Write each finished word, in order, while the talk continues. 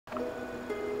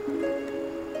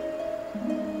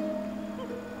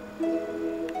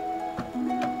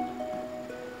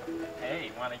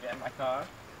get in my car?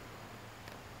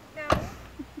 No.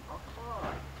 Oh, come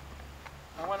on.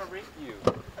 I want to rape you.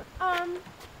 Um.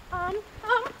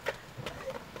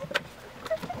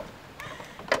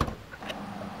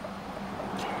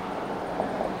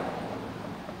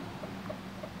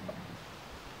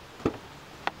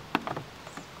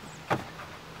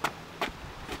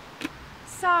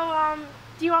 So,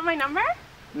 do you want my number?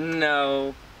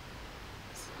 No.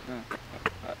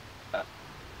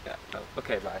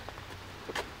 Okay, bye.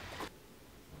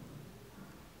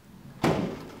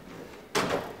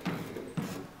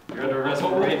 You're under arrest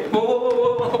for rape.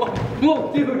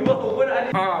 Whoa, dude, whoa, what did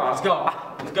I do? Let's go.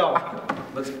 Let's go.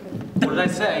 What did I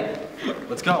say?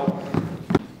 Let's go.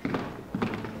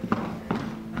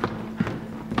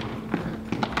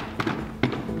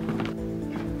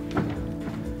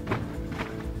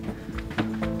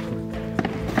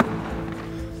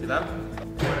 See that?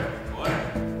 What?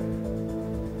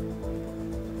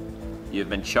 You have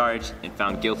been charged and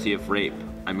found guilty of rape.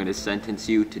 I'm going to sentence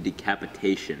you to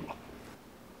decapitation.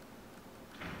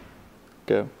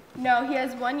 Go. No, he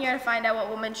has 1 year to find out what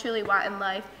women truly want in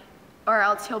life, or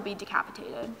else he'll be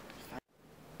decapitated.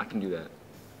 I can do that.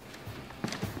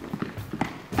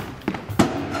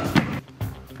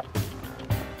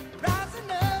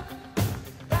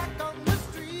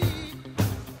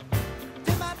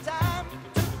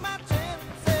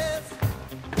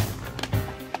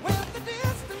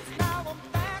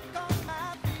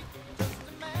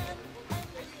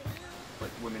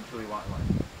 What women truly want in life.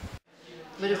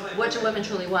 What do women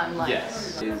truly want in life?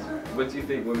 Yes. What do you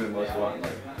think women most want in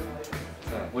life?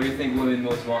 What do you think women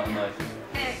most want in life?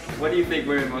 What do you think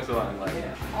women most want in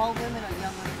life? All women are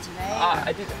young women today.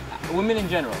 I think women in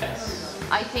general. Yes.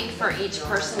 I think for each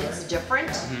person it's different.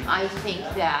 I think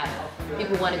that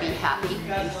people want to be happy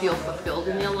and feel fulfilled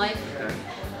in their life. Okay.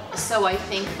 So I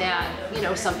think that, you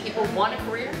know, some people want a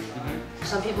career,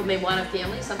 some people may want a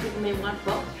family, some people may want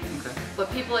both. Okay.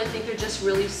 But people, I think, are just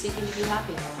really seeking to be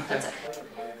happy. That's it.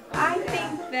 I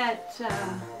think that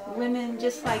women,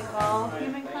 just like all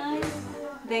humankind,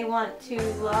 they want to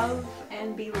love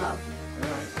and be loved.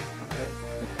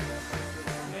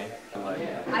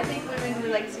 I think women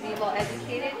would like to be well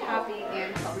educated, happy,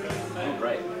 and healthy. Oh,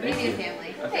 right. Maybe a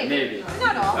family. Okay, Hey, maybe.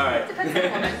 Not all. All right. It depends on the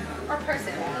woman or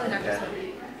person. Really not just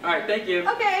women. All right, thank you.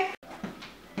 Okay.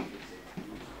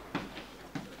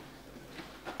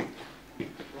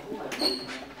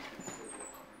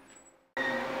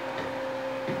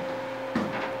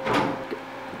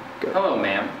 Hello,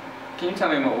 ma'am. Can you tell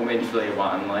me what women truly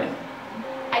want in life?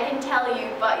 I can tell you,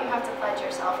 but you have to pledge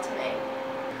yourself to me.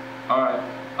 Alright,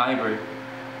 I agree.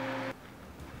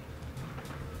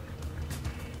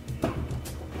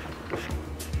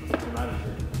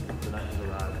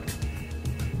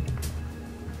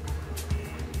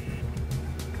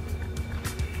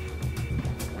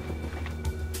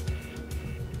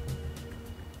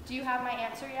 Do you have my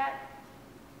answer yet?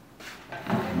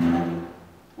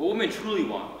 What women truly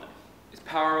want in life is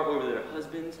power over their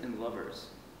husbands and lovers.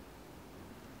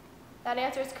 That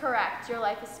answer is correct. Your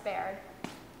life is spared.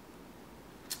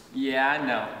 Yeah, I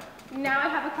know. Now I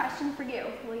have a question for you.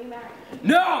 Will you marry me?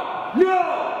 No!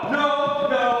 No! No!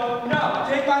 No! No!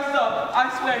 Take my stuff.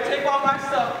 I swear, take all my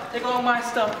stuff. Take all my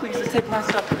stuff. Please, just take my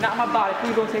stuff. Not my body.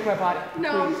 Please don't take my body.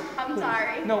 No, Please. I'm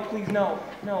sorry. No, please, no.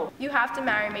 No. You have to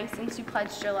marry me since you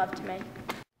pledged your love to me.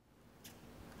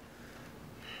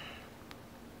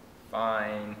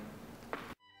 Fine.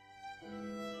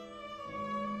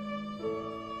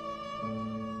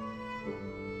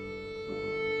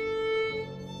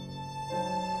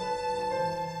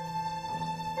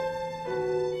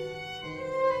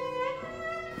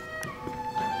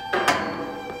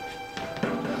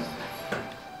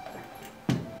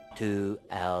 Two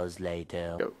hours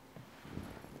later.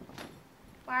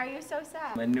 Why are you so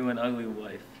sad? My new and ugly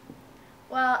wife.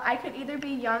 Well, I could either be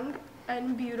young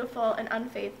and beautiful and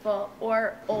unfaithful,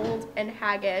 or old and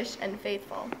haggish and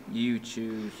faithful. You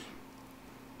choose.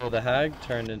 So the hag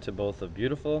turned into both a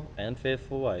beautiful and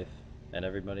faithful wife, and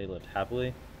everybody lived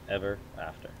happily ever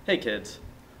after. Hey kids,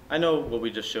 I know what we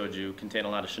just showed you contained a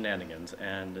lot of shenanigans,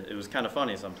 and it was kind of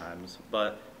funny sometimes,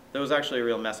 but there was actually a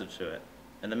real message to it.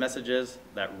 And the message is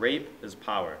that rape is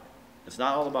power. It's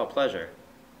not all about pleasure,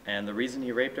 and the reason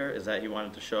he raped her is that he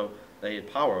wanted to show that he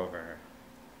had power over her.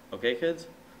 Okay kids?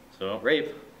 So don't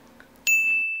rape.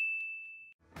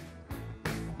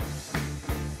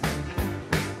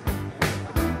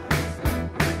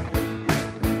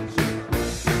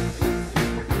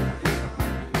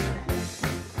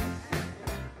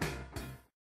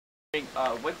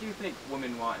 What do you think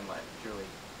women want in life, truly?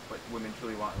 What women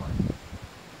truly want in life?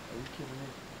 Are you kidding me?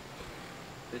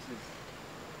 This is...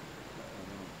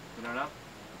 You don't know?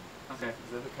 Okay.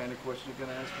 Is that the kind of question you're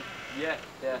gonna ask me? Yeah,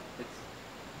 it's.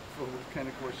 For what kind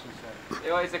of question is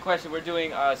that? It's a question. We're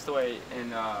doing story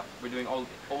and we're doing old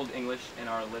English in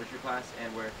our literature class,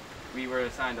 and we were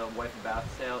assigned a wife and bath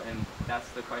tale, and that's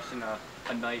the question.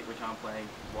 A knight, which I'm playing,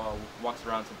 walks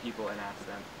around to people and asks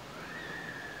them,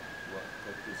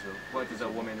 what does a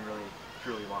woman really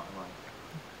truly want in life?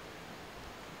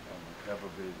 Have a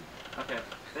baby. Okay.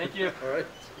 Thank you. All right.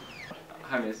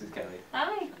 Hi, Mrs. Kelly.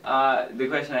 Hi. The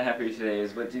question I have for you today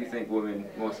is, what do you think women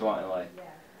most want in life?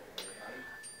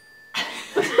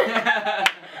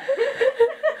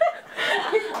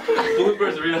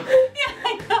 Bloopers real.